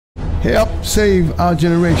help save our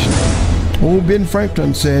generation. Old Ben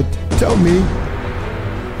Franklin said, "Tell me,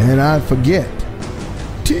 and I forget.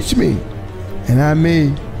 Teach me, and I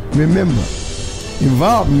may remember.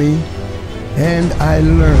 Involve me, and I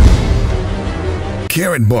learn."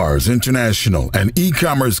 Karatbars International, an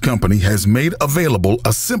e-commerce company, has made available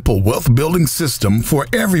a simple wealth-building system for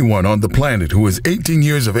everyone on the planet who is 18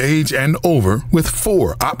 years of age and over, with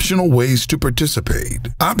 4 optional ways to participate.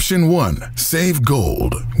 Option 1. Save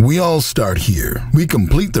gold. We all start here. We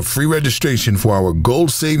complete the free registration for our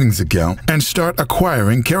gold savings account and start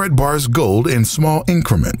acquiring Karatbars gold in small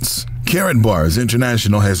increments. Karatbars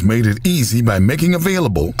International has made it easy by making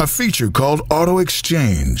available a feature called Auto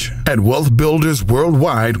Exchange. At Wealth Builders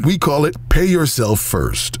Worldwide, we call it Pay Yourself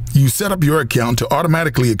First. You set up your account to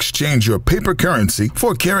automatically exchange your paper currency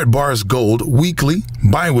for Karatbars gold weekly,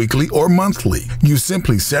 bi-weekly, or monthly. You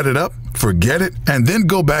simply set it up, forget it, and then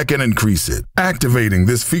go back and increase it. Activating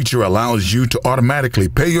this feature allows you to automatically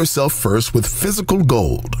pay yourself first with physical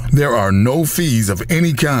gold. There are no fees of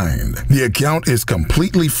any kind. The account is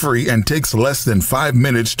completely free and takes less than 5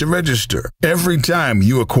 minutes to register. Every time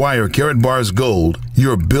you acquire Karatbars gold,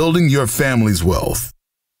 you're building your family's wealth.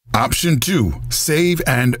 Option 2. Save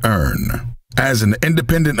and earn. As an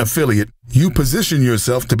independent affiliate, you position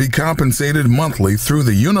yourself to be compensated monthly through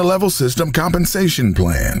the Unilevel System Compensation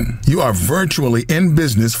Plan. You are virtually in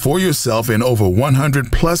business for yourself in over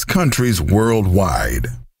 100+ countries worldwide.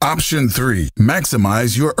 Option 3.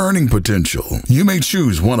 Maximize your earning potential. You may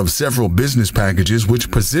choose one of several business packages which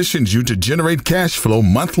positions you to generate cash flow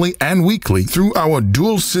monthly and weekly through our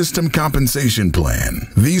dual system compensation plan.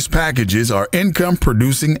 These packages are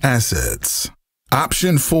income-producing assets.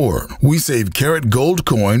 Option 4. We save Karat Gold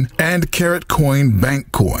Coin and Karat Coin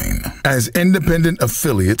Bank Coin. As independent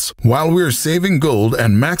affiliates, while we're saving gold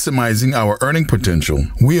and maximizing our earning potential,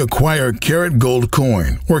 we acquire Karat Gold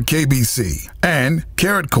Coin, or KBC, and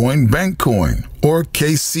Karat Coin Bank Coin, or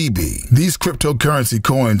KCB. These cryptocurrency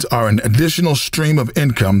coins are an additional stream of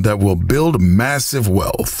income that will build massive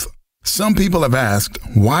wealth. Some people have asked,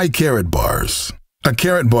 why Karatbars? A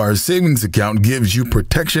Karatbars savings account gives you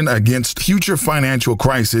protection against future financial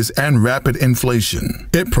crisis and rapid inflation.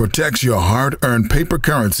 It protects your hard-earned paper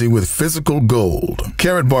currency with physical gold.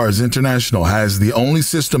 Karatbars International has the only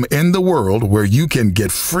system in the world where you can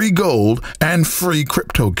get free gold and free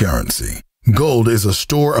cryptocurrency. Gold is a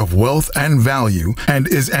store of wealth and value and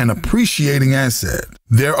is an appreciating asset.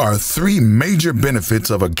 There are 3 major benefits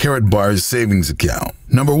of a Karatbars savings account.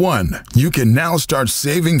 Number 1, you can now start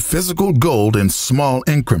saving physical gold in small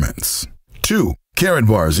increments. 2,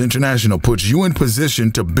 Karatbars International puts you in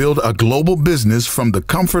position to build a global business from the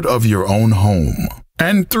comfort of your own home.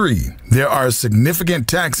 And 3, there are significant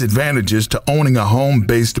tax advantages to owning a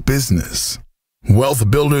home-based business. Wealth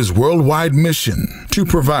Builders' worldwide mission: to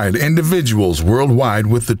provide individuals worldwide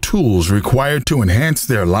with the tools required to enhance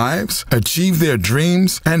their lives, achieve their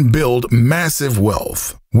dreams, and build massive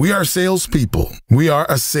wealth. We are salespeople. We are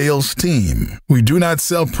a sales team. We do not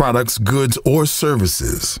sell products, goods, or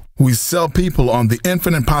services. We sell people on the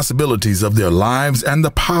infinite possibilities of their lives and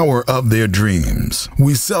the power of their dreams.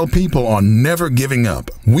 We sell people on never giving up.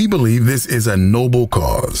 We believe this is a noble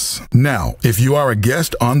cause. Now, if you are a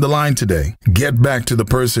guest on the line today, get back to the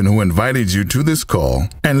person who invited you to this call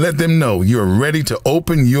and let them know you're ready to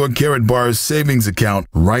open your Karatbars savings account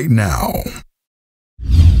right now.